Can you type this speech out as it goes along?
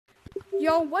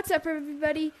Yo, what's up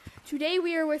everybody? Today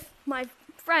we are with my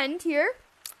friend here,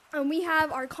 and we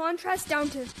have our contrast down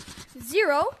to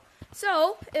 0,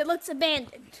 so it looks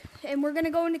abandoned. And we're gonna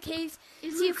go into caves,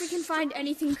 see if we can find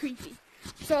anything creepy.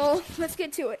 So, let's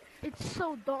get to it. It's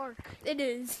so dark. It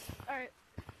is. Alright.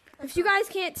 If you guys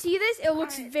can't see this, it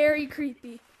looks very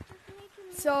creepy.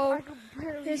 So, I can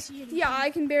barely see anything. yeah, I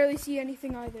can barely see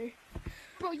anything either.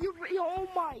 Bro, oh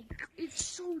my, it's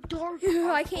so dark.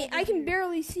 I can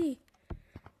barely see.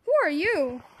 Who are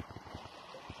you?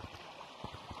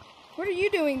 What are you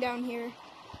doing down here?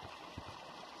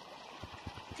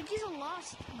 I think he's a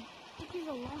lost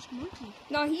monkey.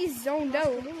 No, he's zoned Lost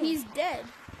out. gorilla. He's dead.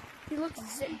 He looks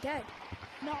dead.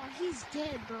 No, he's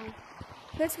dead, bro.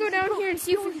 Let's go down here and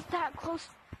see if He we was that close.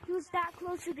 He was that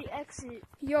close to the exit.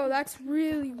 Yo, that's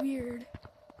really weird.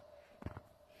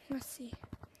 Let's see.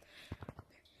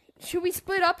 Should we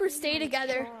split up or stay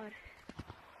together? God.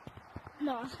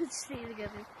 No, let's stay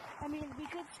together. I mean, we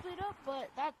could split up, but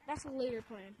that's a later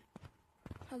plan.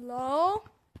 Hello?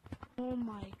 Oh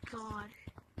my god.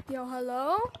 Yo,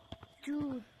 hello?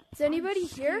 Dude. Is anybody I'm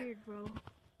here? scared, bro.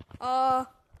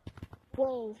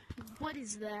 Whoa. What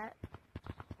is that?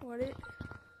 Who are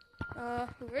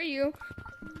you?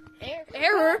 Error.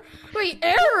 Error? Wait,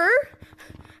 error?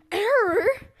 Error?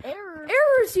 Error.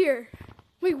 Error's here.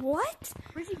 Wait, what?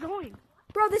 Where's he going?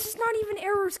 Bro, this is not even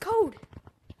Error's code.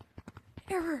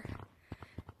 Error.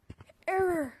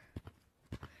 Error.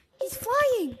 He's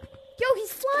flying. Yo,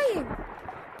 he's flying.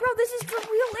 Bro, this is for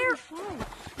real Error.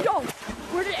 Yo,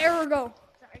 where did Error go?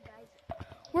 Sorry, guys.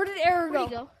 Where did Error Where'd go?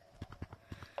 he go?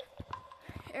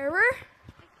 Error?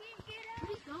 Where'd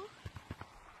he go?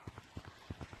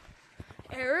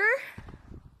 Error?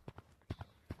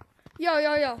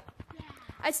 Yo.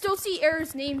 I still see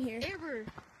Error's name here. Error.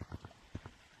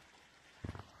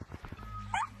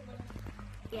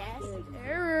 Yes.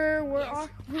 Error, where are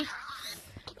you?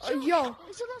 Yo,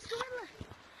 It's a lost gorilla.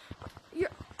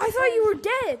 I thought you were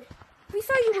dead. We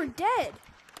thought you were dead.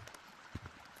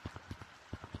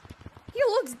 He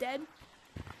looks dead.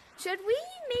 Should we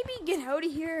maybe get out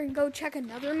of here and go check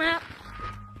another map?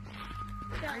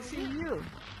 I see you.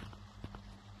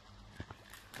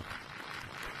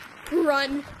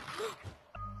 Run.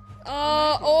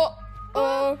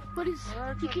 What is?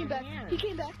 He came back. He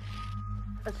came back.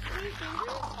 What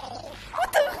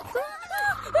the?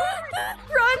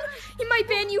 Run! He might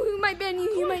ban you. He might ban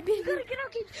you. He might ban We you. gotta get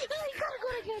out, kids. We gotta go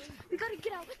to kids. We gotta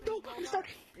get out. No, I'm stuck.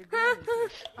 Run.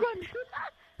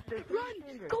 Run.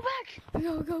 Go back.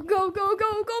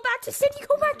 Go back to city.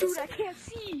 Go back to Dude, I city. can't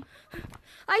see.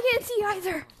 I can't see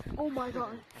either. Oh my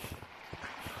god.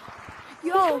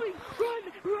 Yo, Coming.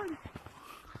 Run.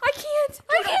 I can't see.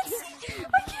 I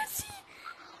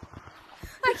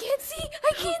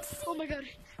can't see. Oh my god.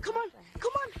 Come on.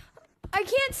 I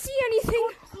can't see anything.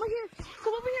 Come over here.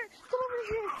 Come over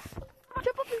here.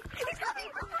 Jump up here. He's coming.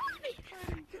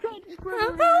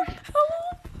 Run.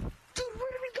 Help. Dude,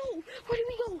 where did we go?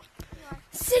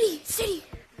 City.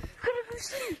 Go to the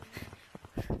city.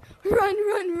 Run.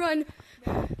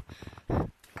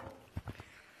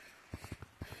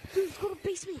 Dude, let's go to the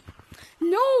basement.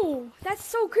 No, that's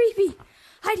so creepy.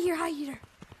 Hide here.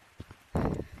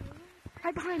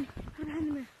 Right behind the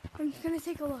mirror. I'm gonna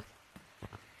take a look.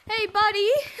 Hey, buddy.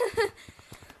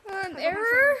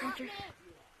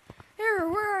 Error,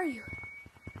 where are you?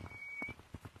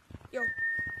 Yo.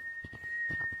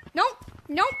 Nope.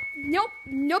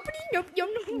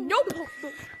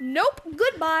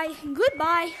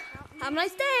 Goodbye. Have a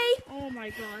nice day. Oh my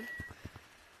god.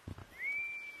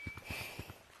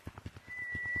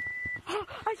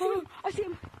 I see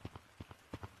him.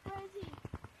 Where is he?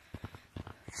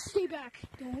 Stay back.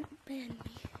 Don't ban me.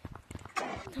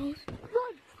 Don't.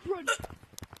 Run.